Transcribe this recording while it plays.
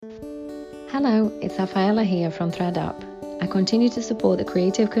Hello, it's Rafaela here from ThreadUp. I continue to support the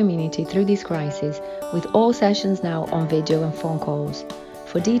creative community through this crisis, with all sessions now on video and phone calls.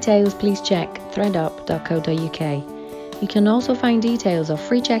 For details, please check threadup.co.uk. You can also find details of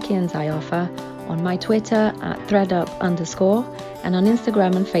free check-ins I offer on my Twitter at threadup_, and on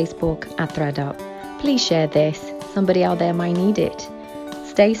Instagram and Facebook at threadup. Please share this. Somebody out there might need it.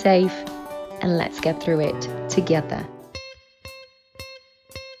 Stay safe and let's get through it together.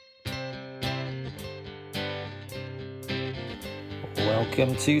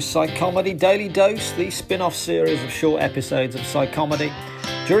 Welcome to Psychomedy Daily Dose, the spin-off series of short episodes of Psychomedy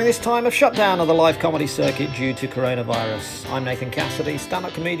during this time of shutdown of the live comedy circuit due to coronavirus. I'm Nathan Cassidy,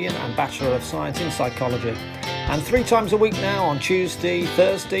 stand-up comedian and Bachelor of Science in Psychology. And 3 times a week now, on Tuesday,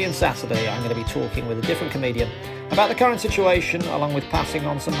 Thursday and Saturday, I'm going to be talking with a different comedian about the current situation, along with passing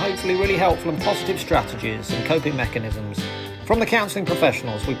on some hopefully really helpful and positive strategies and coping mechanisms from the counselling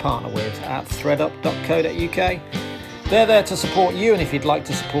professionals we partner with at threadup.co.uk. They're there to support you, and if you'd like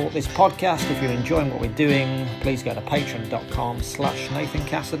to support this podcast, if you're enjoying what we're doing, please go to patreon.com/Nathan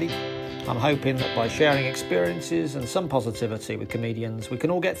Cassidy. I'm hoping that by sharing experiences and some positivity with comedians, we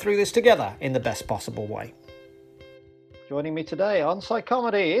can all get through this together in the best possible way. Joining me today on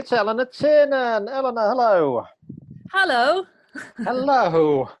Psychomedy, it's Eleanor Tiernan. Eleanor, hello. Hello.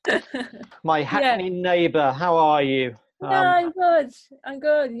 Hello. My Hackney neighbour, how are you? Yeah, I'm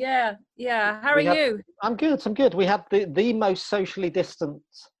good. Yeah. How are you? I'm good. We had the most socially distant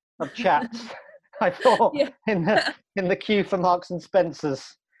of chats, I thought, in the queue for Marks and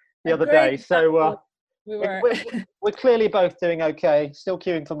Spencer's the other day. So we're clearly both doing okay. Still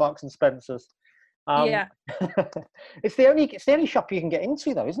queuing for Marks and Spencer's. It's the only shop you can get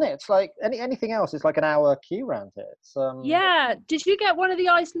into, though, isn't it? It's like anything else. It's like an hour queue around here. It's, Yeah. Did you get one of the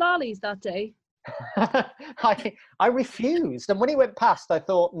iced lollies that day? I refused, and when he went past I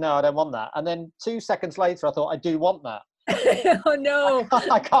thought, no, I don't want that, and then 2 seconds later I thought, I do want that. Oh no.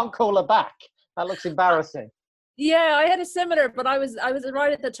 I can't call her back. That looks embarrassing. Yeah, I had a similar, but I was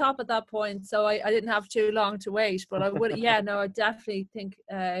right at the top at that point, so I didn't have too long to wait, but I would I definitely think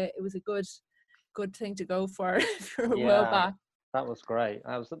it was a good thing to go for a while back. That was great.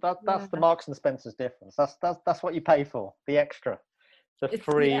 That's the Marks and Spencer's difference. That's what you pay for, the extra. The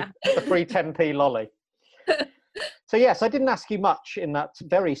free 10p lolly. So yes, I didn't ask you much in that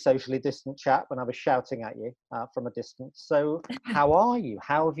very socially distant chat when I was shouting at you from a distance. So how are you?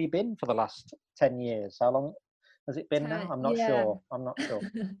 How have you been for the last 10 years? How long has it been now? I'm not sure.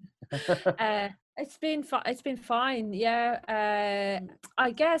 It's been fine. Yeah.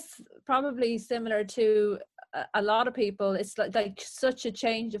 I guess probably similar to a lot of people. It's like such a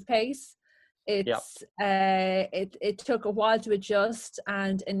change of pace. It took a while to adjust,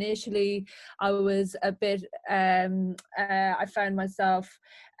 and initially I was a bit I found myself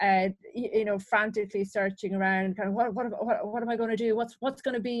frantically searching around, kind of what am I going to do, what's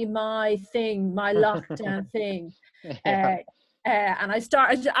going to be my thing, my lockdown thing. And I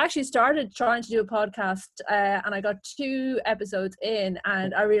started trying to do a podcast, and I got 2 episodes in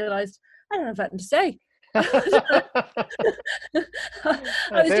and I realized I don't have anything to say. I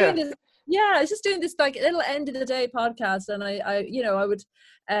was doing this. Yeah, I was just doing this like little end of the day podcast, and I would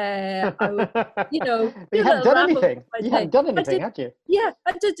You hadn't done anything. You hadn't done anything, had you? Yeah,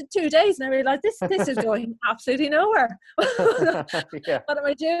 I did 2 days, and I realized this is going absolutely nowhere. What am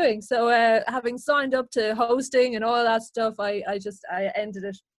I doing? So, having signed up to hosting and all that stuff, I ended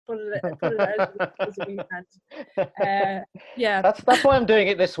it. Put it out as a weekend. That's why I'm doing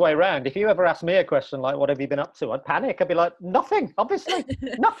it this way round. If you ever ask me a question like, what have you been up to? I'd panic. I'd be like, nothing, obviously.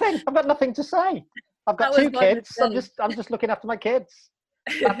 Nothing. I've got nothing to say. I've got 2 kids. I'm just looking after my kids.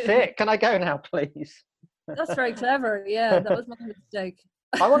 That's it. Can I go now, please? That's very clever. Yeah, that was my mistake.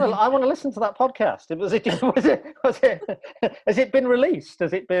 I want to listen to that podcast. Has it been released?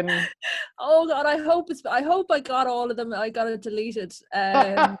 Has it been? Oh God, I hope I got all of them. I got it deleted.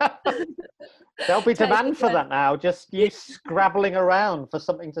 There'll be demand for that now. Just you scrabbling around for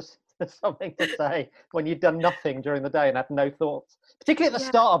something to say when you've done nothing during the day and had no thoughts. Particularly at the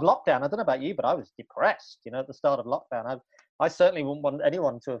start of lockdown. I don't know about you, but I was depressed. At the start of lockdown, I certainly wouldn't want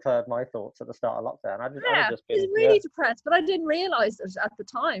anyone to have heard my thoughts at the start of lockdown. I was really depressed, but I didn't realise it at the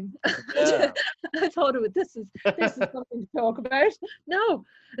time. Yeah. I thought this is something to talk about. No,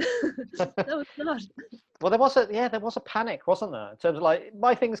 no, it's not. Well, there was a panic, wasn't there? In terms of like,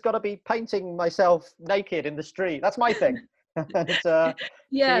 my thing's got to be painting myself naked in the street. That's my thing. And,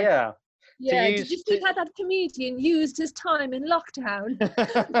 Yeah. Did you see how that comedian used his time in lockdown?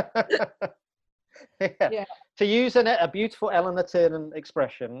 Yeah. To use a beautiful Eleanor Tiernan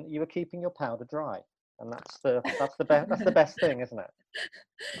expression, you were keeping your powder dry, and that's the best thing, isn't it?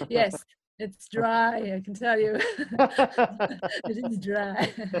 Yes, It's dry, I can tell you. It is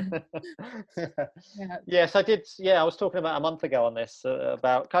dry. Yeah. Yes, I did. Yeah, I was talking about a month ago on this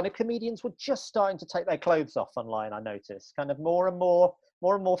about kind of comedians were just starting to take their clothes off online. I noticed kind of more and more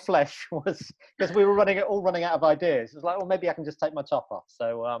flesh was, because we were running out of ideas. It was like, well, maybe I can just take my top off.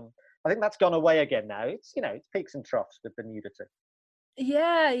 So I think that's gone away again now. It's, you know, it's peaks and troughs with the nudity.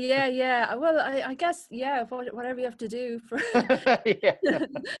 Yeah. Well, I guess, yeah, whatever you have to do for Yeah.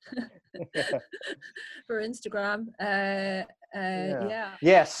 for Instagram. Yeah.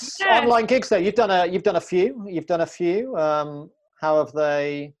 Yes. Yeah. Online gigs though. You've done a few. How have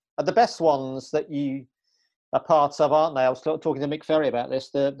they? Are the best ones that you are parts of, aren't they? I was talking to Mick Ferry about this.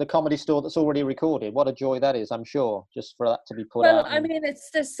 The Comedy Store that's already recorded. What a joy that is! I'm sure, just for that to be put out. Well, I mean,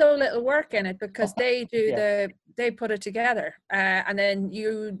 there's so little work in it because they do they put it together, and then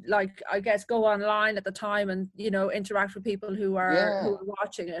you, like, I guess, go online at the time and, you know, interact with people who are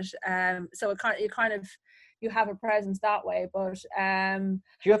watching it. So you have a presence that way. But do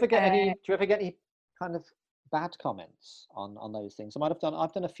you ever get any kind of bad comments on those things? I've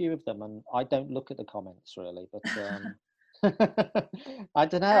done a few of them, and I don't look at the comments really, but I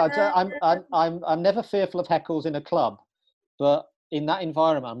don't know. I'm never fearful of heckles in a club, but in that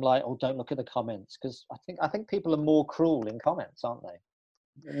environment, I'm like, oh, don't look at the comments, because I think people are more cruel in comments, aren't they?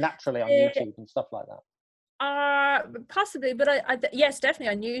 Naturally on YouTube and stuff like that. Possibly, but yes,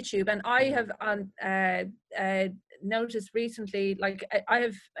 definitely on YouTube, and I have noticed recently, like, I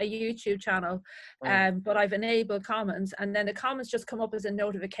have a YouTube channel, but I've enabled comments, and then the comments just come up as a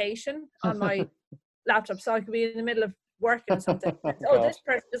notification on my laptop, so I could be in the middle of working or something. This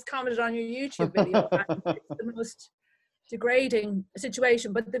person just commented on your YouTube video, and it's the most degrading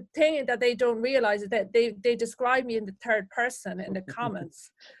situation. But the thing that they don't realize is that they describe me in the third person in the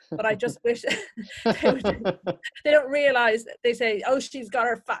comments, but I just wish they don't realize that they say, oh, she's got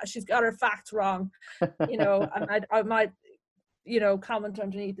her facts wrong, you know, and I might, you know, comment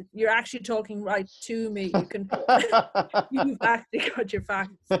underneath it, you're actually talking right to me, you can you've actually got your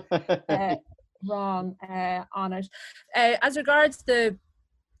facts wrong on it. As regards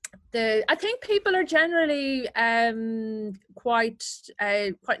I think people are generally quite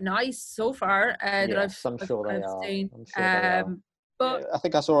nice so far. Yes, I'm sure they are. Seen. I'm sure they are. But I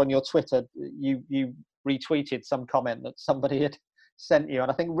think I saw on your Twitter you retweeted some comment that somebody had sent you, and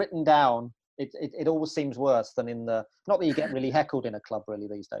I think written down, it always seems worse than in the, not that you get really heckled in a club really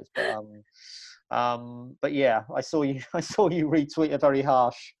these days, but yeah, I saw you retweet a very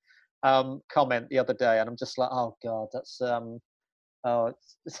harsh comment the other day, and I'm just like, oh god, that's that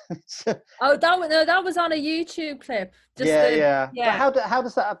was on a YouTube clip. Yeah. But how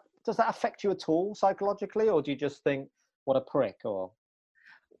does that affect you at all psychologically, or do you just think, what a prick? Or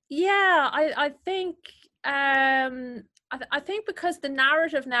I think I think because the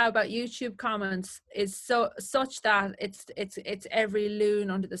narrative now about YouTube comments is such that it's every loon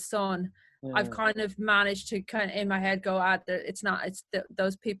under the sun. I've kind of managed to kind of in my head go at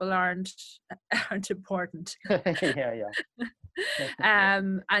those people aren't important. yeah.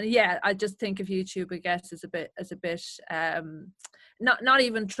 And yeah, I just think of YouTube, I guess, as a bit not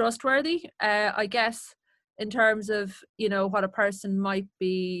even trustworthy, I guess, in terms of, you know, what a person might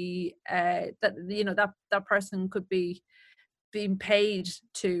be, that, you know, that person could be being paid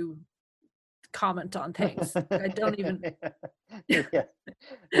to comment on things. I don't even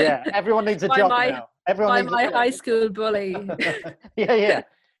yeah, everyone needs a job now. Everyone needs my high school bully. yeah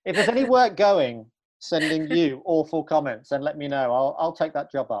if there's any work going sending you awful comments, and let me know. I'll take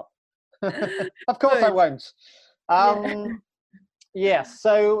that job up. Of course. Good. I won't. Yes.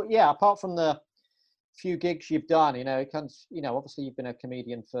 So yeah, apart from the few gigs you've done, you know, obviously you've been a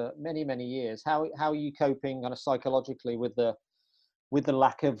comedian for many, many years. How are you coping kind of psychologically with the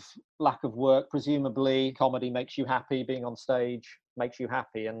lack of work? Presumably comedy makes you happy, being on stage makes you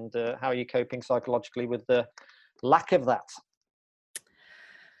happy, and how are you coping psychologically with the lack of that?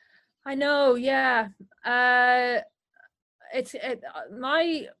 I know, yeah.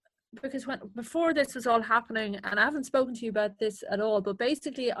 Because before this was all happening, and I haven't spoken to you about this at all, but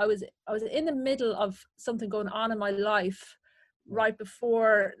basically I was in the middle of something going on in my life right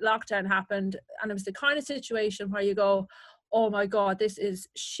before lockdown happened, and it was the kind of situation where you go, oh my god, this is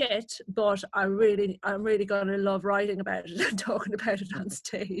shit, but I'm really gonna love writing about it and talking about it on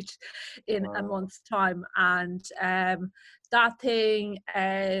stage in a month's time. And that thing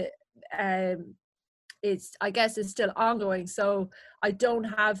I guess is still ongoing, so I don't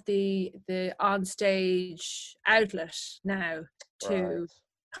have the on stage outlet now to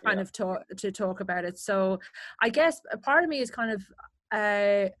kind of talk about it. So I guess a part of me is kind of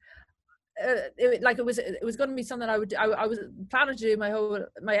it was going to be something I was planning to do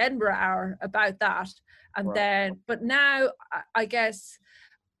my Edinburgh hour about that, and then but now I guess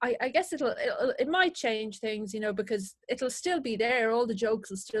it might change things, because it'll still be there. All the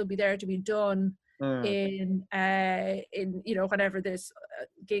jokes will still be there to be done in whenever this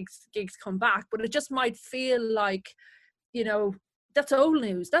gigs come back. But it just might feel like, that's old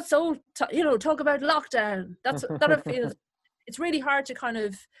news. That's old. Talk about lockdown. That it feels. It's really hard to kind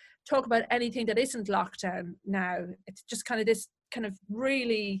of talk about anything that isn't lockdown now. It's just kind of this kind of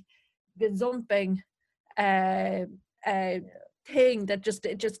really gazumping thing that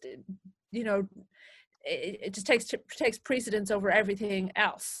it just takes precedence over everything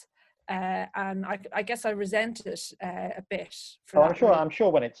else, and I guess I resent it a bit. I'm sure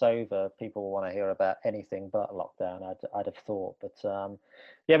when it's over, people will want to hear about anything but lockdown. I'd have thought, but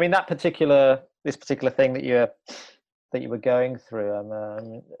I mean this particular thing that you were going through.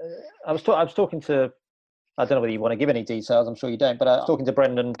 I was talking to. I don't know whether you want to give any details. I'm sure you don't. But I was talking to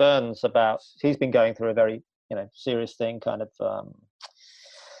Brendan Burns about. He's been going through a very serious thing, kind of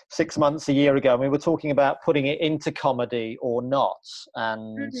 6 months, a year ago, and we were talking about putting it into comedy or not.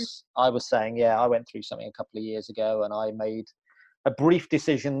 And I was saying, I went through something a couple of years ago, and I made a brief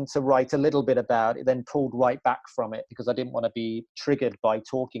decision to write a little bit about it, then pulled right back from it because I didn't want to be triggered by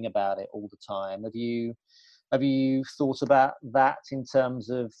talking about it all the time. Have you thought about that in terms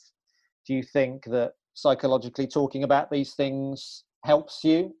of, do you think that psychologically talking about these things helps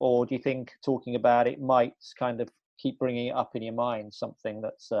you, or do you think talking about it might kind of keep bringing it up in your mind, something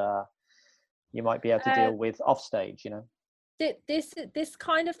that's you might be able to deal with off stage? This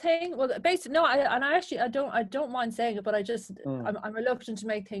kind of thing. Well, basically, no. I don't mind saying it, but I'm reluctant to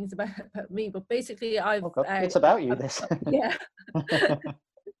make things about me. But basically, it's about you. This. Yeah.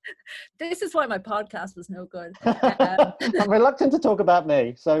 This is why my podcast was no good. I'm reluctant to talk about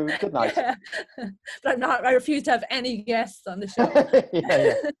me, so good night. Yeah. But I'm not. I refuse to have any guests on the show.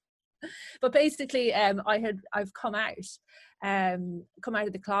 Yeah. But basically, I've come out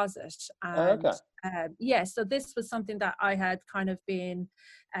of the closet, and so this was something that I had kind of been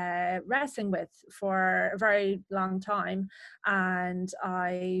wrestling with for a very long time, and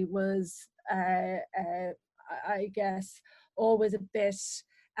I was I guess always a bit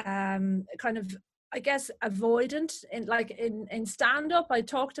kind of, I guess, avoidant in stand-up. I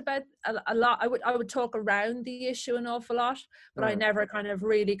talked about a lot. I would talk around the issue an awful lot, but I never kind of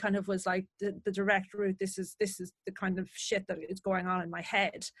really kind of was like the direct route. This is the kind of shit that is going on in my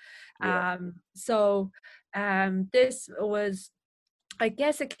head. This was, I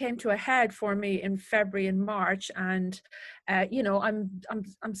guess, it came to a head for me in February and March, and I'm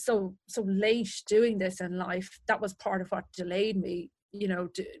so late doing this in life. That was part of what delayed me,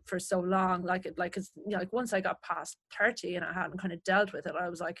 for so long. Like once I got past 30 and I hadn't kind of dealt with it, I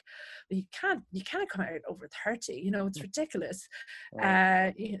was like, well, you can't come out over 30. It's ridiculous.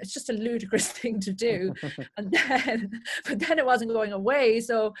 It's just a ludicrous thing to do. But then it wasn't going away.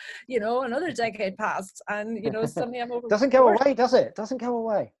 So another decade passed, and suddenly I'm over. Doesn't go away, does it? Doesn't go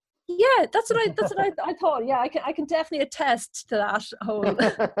away. Yeah, that's what I thought. Yeah, I can definitely attest to that whole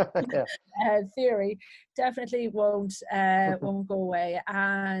theory. Definitely won't go away.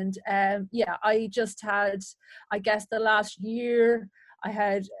 And I just had, I guess, the last year I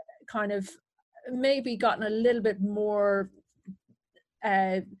had kind of maybe gotten a little bit more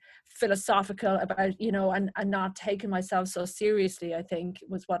philosophical about, and not taking myself so seriously, I think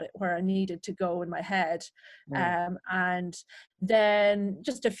was where I needed to go in my head. And then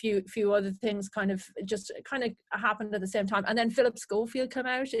just a few other things kind of happened at the same time. And then Philip Schofield came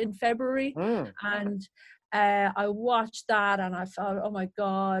out in February, and I watched that and I thought, oh my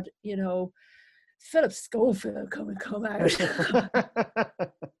God, Philip Schofield come out.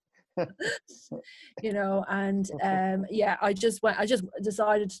 I just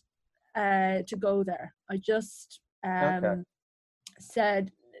decided to go there. I just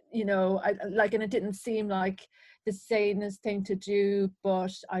said, and it didn't seem like the sanest thing to do,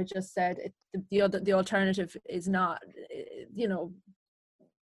 but I just said the alternative is not, I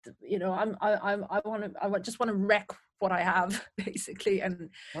just want to wreck what I have, basically, and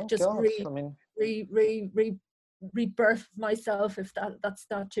rebirth myself, if that's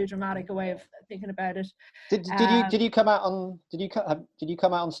not too dramatic a way of thinking about it. Did you come out on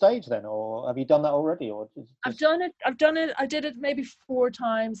stage then, or have you done that already? Or I've done it. I did it maybe 4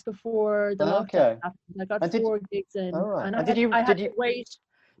 times before the lockdown happened. I got 4 gigs in, and I had to wait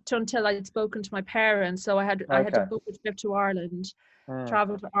until I'd spoken to my parents. So I had to book a trip to Ireland,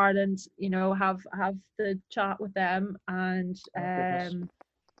 travel to Ireland, have the chat with them, and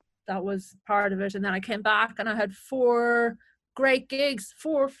that was part of it. And then I came back and I had 4 great gigs,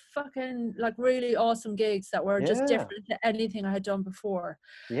 4 fucking like really awesome gigs that were just Yeah. different to anything I had done before.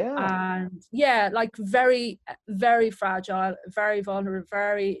 Yeah. And yeah, like very, very fragile, very vulnerable,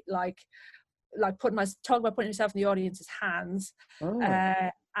 very like talk about putting yourself in the audience's hands.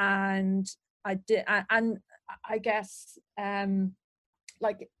 Mm. And I did, and I guess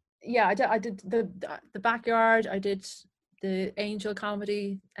like yeah, I did the Backyard, I did the Angel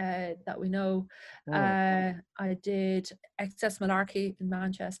comedy that we know. I did Excess Malarkey in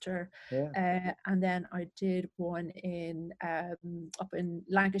Manchester, Yeah. and then I did one in up in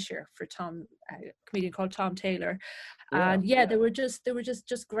Lancashire for a comedian called Tom Taylor. Yeah. And yeah, they were just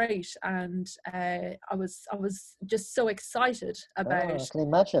great, and I was just so excited about I can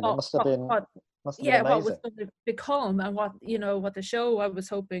imagine. It must have been what was amazing. going to become, and what what the show I was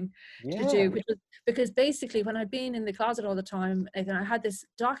hoping to Yeah. do, which was, because basically when I'd been in the closet all the time, and I had this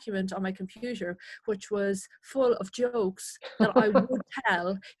document on my computer which was full of jokes that I would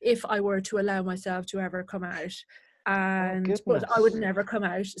tell if I were to allow myself to ever come out. But I would never come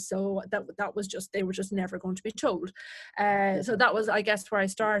out, so that was just, they were just never going to be told. So that was, I guess, where I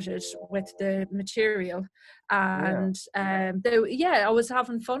started with the material. And I was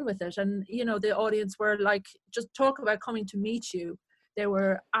having fun with it, and the audience were like, just talk about coming to meet you. They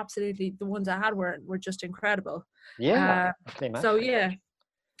were absolutely, the ones I had were just incredible. Yeah. I can imagine. So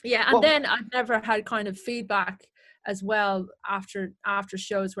yeah, and then I've never had kind of feedback as well after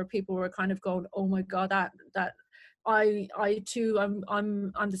shows where people were kind of going, oh my god, that I too,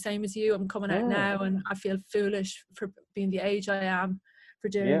 I'm the same as you. I'm coming out now, and I feel foolish for being the age I am for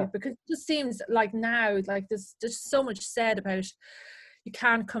doing it, because it just seems like now, like there's so much said about you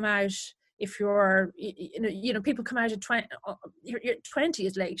can't come out if you're, people come out at 20. You're 20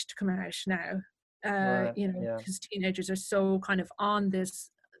 is late to come out now, because teenagers are so kind of on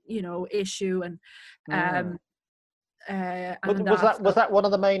this, issue, and was that one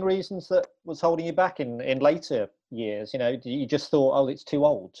of the main reasons that was holding you back in later years? You just thought, oh, it's too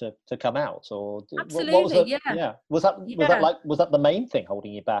old to come out, or absolutely, what was it? Yeah. Was that the main thing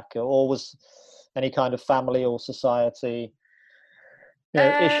holding you back, or was any kind of family or society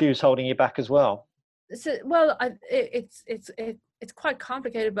issues holding you back as well? So, well, it's quite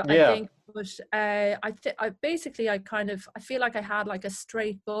complicated, but I think, I basically, I feel like I had like a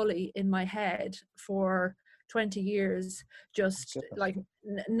straight bully in my head for 20 years, just like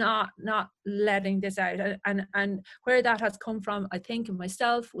not letting this out, and where that has come from, I think, in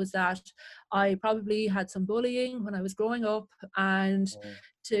myself, was that I probably had some bullying when I was growing up, and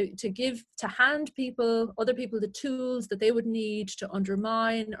to hand other people the tools that they would need to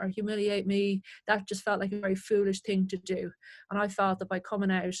undermine or humiliate me, that just felt like a very foolish thing to do. And I felt that by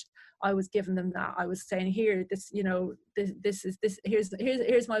coming out, I was giving them that. I was saying, here, this,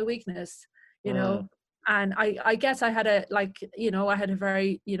 here's my weakness, and I guess I had a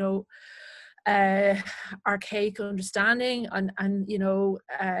very, archaic understanding, and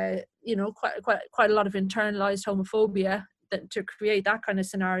quite a lot of internalized homophobia to create that kind of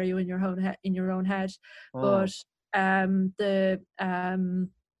scenario in your own head. But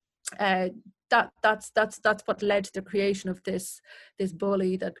that's what led to the creation of this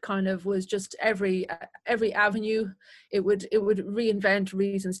bully that kind of was just every avenue. It would reinvent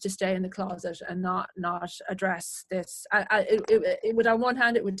reasons to stay in the closet and not address this. It would, on one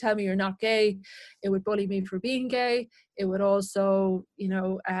hand, it would tell me you're not gay. It would bully me for being gay. It would also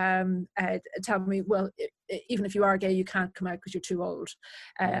tell me, well, even if you are gay, you can't come out because you're too old.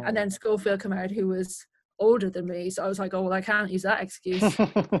 And then Schofield came out, who was older than me, so I was like, oh well, I can't use that excuse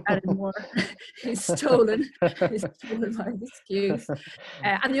anymore. He's stolen my excuse.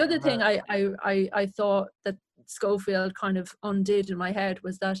 And the other thing I thought that Schofield kind of undid in my head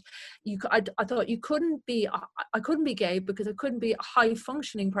was that I thought I couldn't be gay, because I couldn't be a high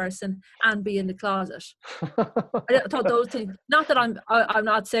functioning person and be in the closet. I thought those things, not that I'm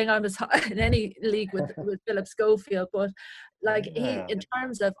not saying I'm in any league with Philip Schofield, but like he, in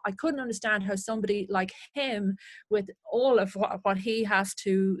terms of, I couldn't understand how somebody like him, with all of what he has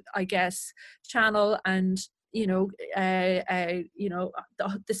to, I guess, channel, and the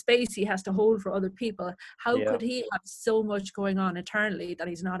space he has to hold for other people, how could he have so much going on internally that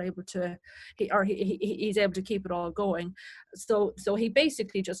he's not able to, he's able to keep it all going. So he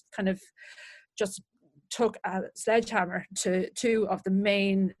basically just kind of just took a sledgehammer to two of the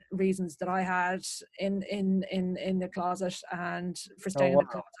main reasons that I had in the closet and for staying in the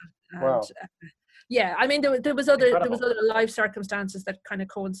closet. And I mean, there was other life circumstances that kind of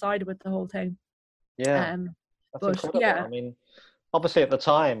coincided with the whole thing. That's incredible. I mean, obviously at the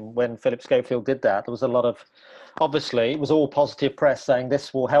time when Philip Schofield did that, there was a lot of, obviously it was all positive press saying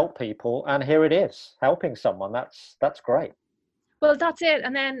this will help people, and here it is, helping someone. That's great. Well, that's it.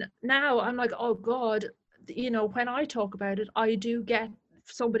 And then now I'm like, oh God, you know, when I talk about it, I do get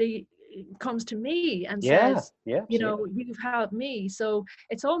somebody comes to me and Yeah, says, yeah, you absolutely. know, you've helped me. So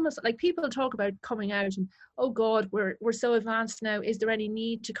it's almost like people talk about coming out and, oh God, we're so advanced now. Is there any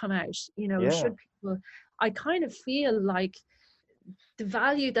need to come out? You know, Yeah. should people? I kind of feel like the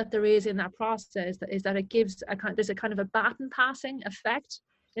value that there is in that process is that it gives there's a kind of a baton passing effect,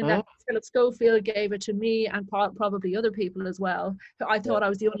 in Mm, that Philip Schofield gave it to me and probably other people as well. I yeah. thought I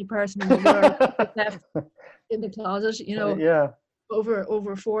was the only person in the world that was left in the closet, you know, Yeah.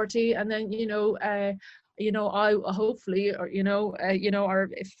 over 40, and then you know, I hopefully, or or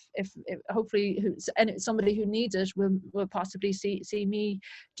if hopefully and somebody who needs it will possibly see me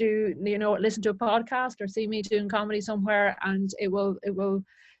do, you know, listen to a podcast or see me doing comedy somewhere, and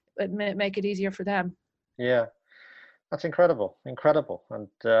make it easier for them. Yeah. That's incredible, incredible. And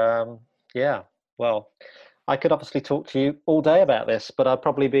yeah, well, I could obviously talk to you all day about this, but I'd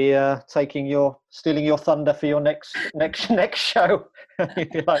probably be stealing your thunder for your next show.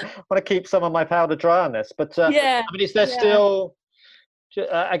 If you like, I want to keep some of my powder dry on this. But Yeah, I mean, is there yeah. still?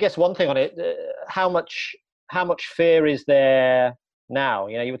 I guess one thing on it. How much fear is there now?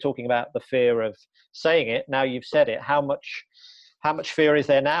 You know, you were talking about the fear of saying it. Now you've said it. How much fear is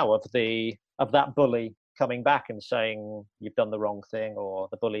there now of that bully coming back and saying you've done the wrong thing, or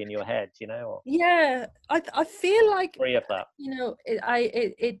the bully in your head, you know, or Yeah, I feel like, free of that? you know, it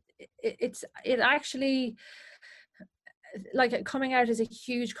actually, like, coming out is a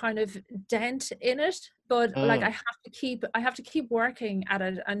huge kind of dent in it, but like Mm, I have to keep working at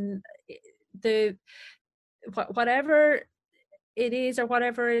it, and the whatever it is, or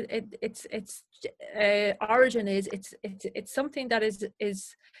whatever its origin is, it's something that is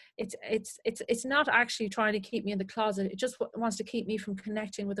it's not actually trying to keep me in the closet. It just wants to keep me from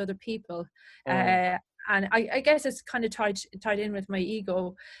connecting with other people. mm, And I guess it's kind of tied in with my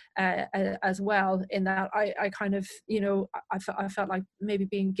ego as well, in that I kind of, you know, I felt like maybe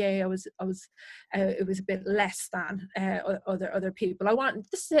being gay, I was it was a bit less than other people.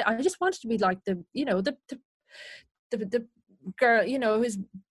 I just wanted to be like the, you know, the girl, you know, who's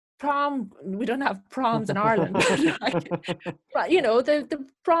prom, we don't have proms in Ireland, but you know, the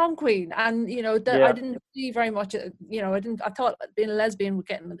prom queen. And you know, I yeah. didn't see very much, you know, I thought being a lesbian would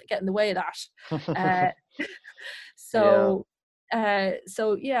get in the way of that. Yeah. So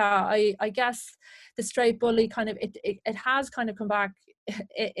so yeah, I guess the straight bully kind of, it has kind of come back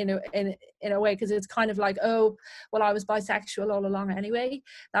in a way, because it's kind of like, oh well, I was bisexual all along anyway.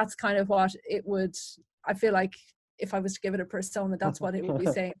 That's kind of what it would, I feel like, if I was to give it a persona, that's what it would be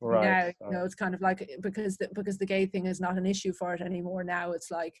saying to me Right. now. You know, it's kind of like, because the gay thing is not an issue for it anymore now. It's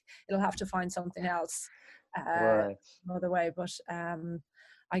like it'll have to find something else Right. another way. But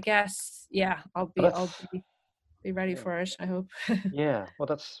I guess, yeah, But I'll that's be ready yeah. for it, I hope. Yeah, well,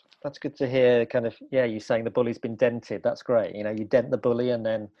 that's good to hear. Kind of, yeah, you saying the bully's been dented. That's great. You know, you dent the bully, and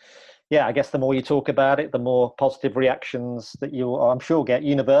then, yeah, I guess the more you talk about it, the more positive reactions that you, I'm sure, get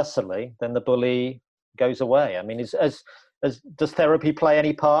universally. Then the bully goes away. I mean, does therapy play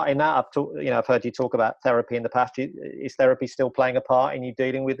any part in that? I've heard you talk about therapy in the past. Is therapy still playing a part in you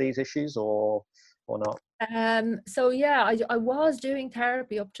dealing with these issues, or not? So yeah, I was doing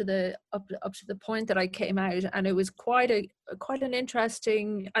therapy up to the point that I came out, and it was quite an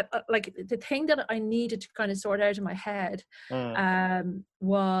interesting, like, the thing that I needed to kind of sort out in my head Mm,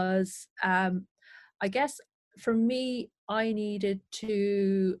 was, I guess, for me, I needed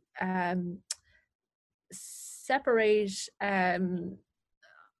to separate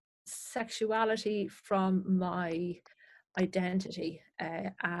sexuality from my identity,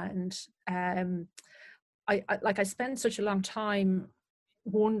 and I spent such a long time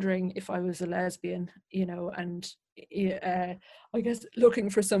wondering if I was a lesbian, you know, and I guess looking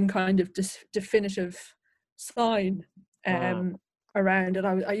for some kind of definitive sign mm, around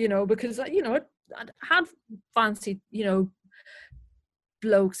it. You know, because, you know, I had fancied, you know,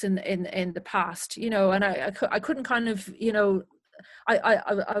 blokes in the past, you know, and I couldn't kind of, you know, I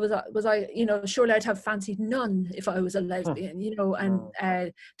was I, you know, surely I'd have fancied none if I was a lesbian, you know, and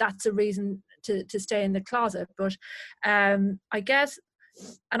mm, that's a reason to stay in the closet. But I guess,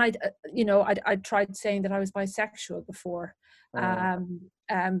 and you know, I tried saying that I was bisexual before, mm,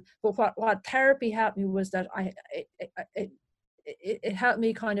 but what therapy helped me was that it helped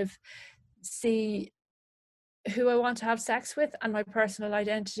me kind of see who I want to have sex with and my personal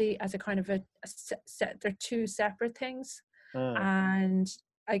identity as a kind of they're two separate things. mm. And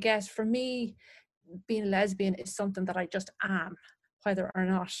I guess for me, being a lesbian is something that I just am, whether or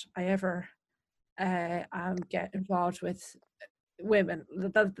not I ever get involved with women.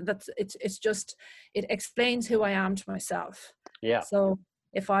 That's it's just, it explains who I am to myself. Yeah. So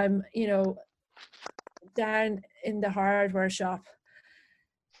if I'm, down in the hardware shop,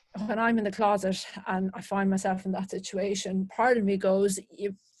 when I'm in the closet and I find myself in that situation, part of me goes,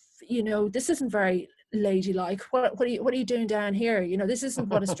 this isn't very ladylike. What are you doing down here? This isn't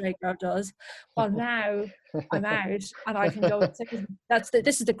what a straight girl does. Well, now I'm out and I can go and say,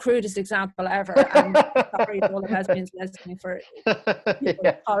 this is the crudest example ever. And sorry to all the lesbians listening for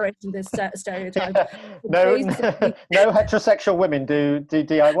tolerating this stereotype. No heterosexual women do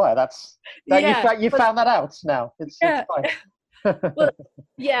DIY. You found that out now. It's fine. Well,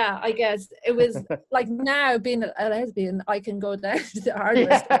 yeah, I guess it was like, now being a lesbian, I can go down to the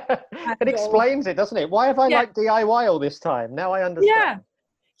hardware store. It explains it, doesn't it? Why have I liked DIY all this time? Now I understand.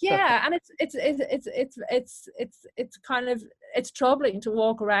 Yeah, and it's kind of, it's troubling to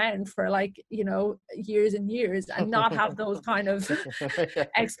walk around for years and years and not have those kind of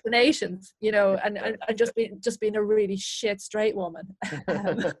explanations, and just being a really shit straight woman.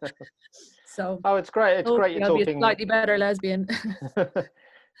 So it's great. It's great you're talking. Be a slightly better lesbian. Yeah,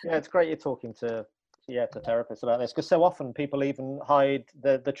 it's great you're talking to therapists about this, because so often people even hide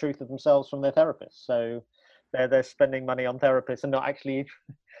the truth of themselves from their therapists. So they're spending money on therapists and not actually,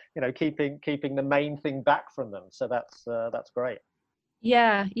 keeping the main thing back from them. So that's great.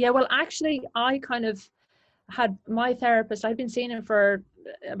 Yeah. Well, actually, I kind of had my therapist. I'd been seeing him for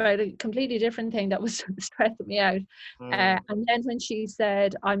about a completely different thing that was stressing me out. And then when she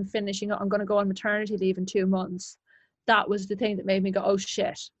said, I'm going to go on maternity leave in 2 months, that was the thing that made me go, oh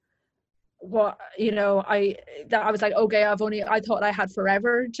shit. What, I was like, okay, I thought I had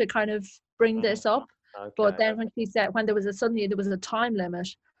forever to kind of bring this up. Okay. But then when she said, when there was a time limit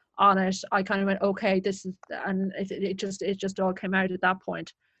on it, I kind of went, okay, this is, and it just all came out at that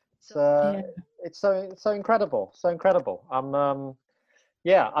point. So, it's so incredible.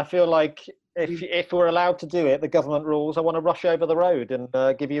 I feel like if we're allowed to do it, the government rules, I want to rush over the road and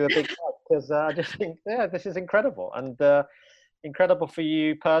give you a big hug, because I just think, this is incredible, and incredible for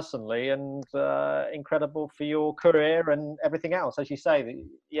you personally, and incredible for your career and everything else. As you say,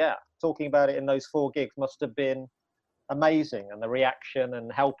 talking about it in those 4 gigs must have been amazing, and the reaction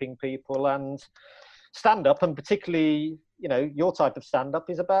and helping people, and stand-up, and particularly your type of stand-up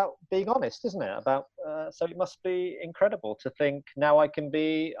is about being honest, isn't it? About so it must be incredible to think, now I can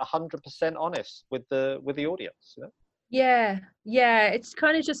be 100% honest with the audience. Yeah, it's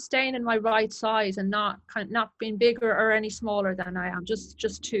kind of just staying in my right size and not being bigger or any smaller than I am. Just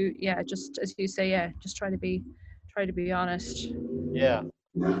as you say, just try to be honest. Yeah,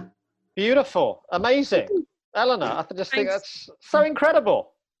 beautiful, amazing, Eleanor. I just think that's so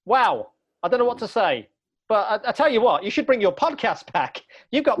incredible. Wow, I don't know what to say. But I tell you what, you should bring your podcast back.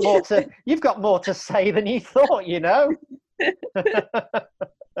 You've got more to say than you thought, Yeah,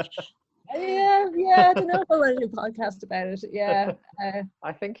 I don't know if I'll let you podcast about it. Yeah.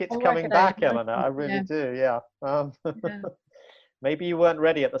 I think it's coming back, Eleanor. I really do, yeah. Maybe you weren't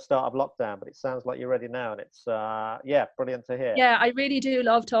ready at the start of lockdown, but it sounds like you're ready now, and it's, brilliant to hear. Yeah, I really do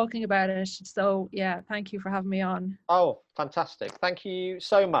love talking about it. So, thank you for having me on. Oh, fantastic. Thank you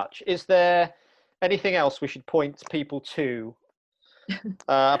so much. Is there anything else we should point people to,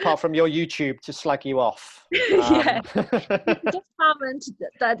 apart from your YouTube, to slag you off? Just comment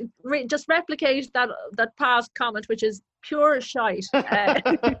just replicate that past comment, which is pure shite.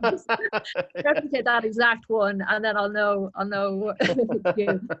 Replicate that exact one, and then I'll know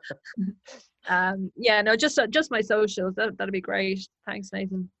you. Just my socials. That'd be great. Thanks,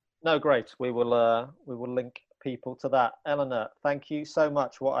 Nathan. No, great. We will link people to that. Eleanor, thank you so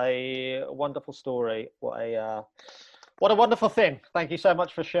much. What a wonderful story. What a wonderful thing. Thank you so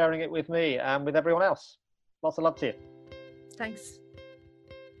much for sharing it with me and with everyone else. Lots of love to you. Thanks.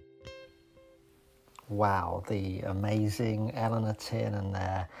 Wow, the amazing Eleanor Tiernan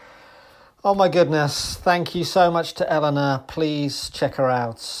there. Oh my goodness. Thank you so much to Eleanor. Please check her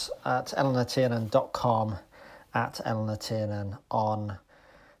out at eleanortiernan.com, at Eleanor Tiernan on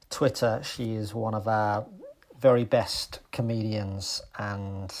Twitter. She is one of our very best comedians,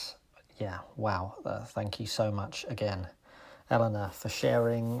 and thank you so much again, Eleanor, for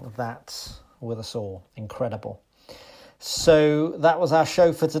sharing that with us all. Incredible. So that was our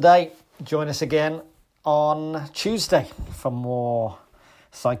show for today. Join us again on Tuesday for more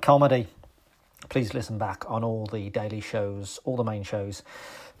Psychomedy. Please listen back on all the daily shows, all the main shows.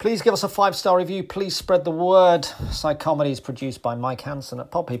 Please give us a 5-star review. Please spread the word. Psychomedy is produced by Mike Hansen at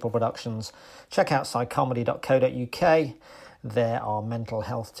Pod People Productions. Check out psychomedy.co.uk. There are mental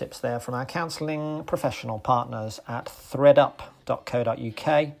health tips there from our counselling professional partners at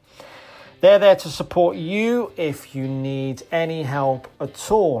threadup.co.uk. They're there to support you if you need any help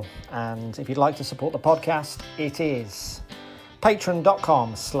at all. And if you'd like to support the podcast, it is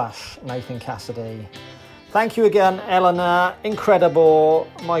patreon.com/Nathan Cassidy. Thank you again, Eleanor. Incredible.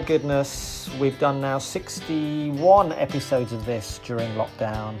 My goodness, we've done now 61 episodes of this during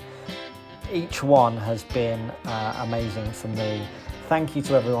lockdown. Each one has been amazing for me. Thank you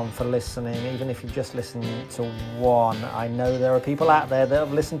to everyone for listening, even if you've just listened to one. I know there are people out there that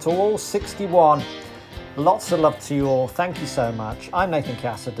have listened to all 61. Lots of love to you all. Thank you so much. I'm Nathan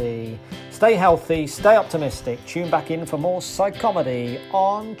Cassidy. Stay healthy, stay optimistic. Tune back in for more Psychomedy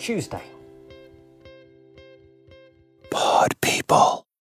on Tuesday. Pod people.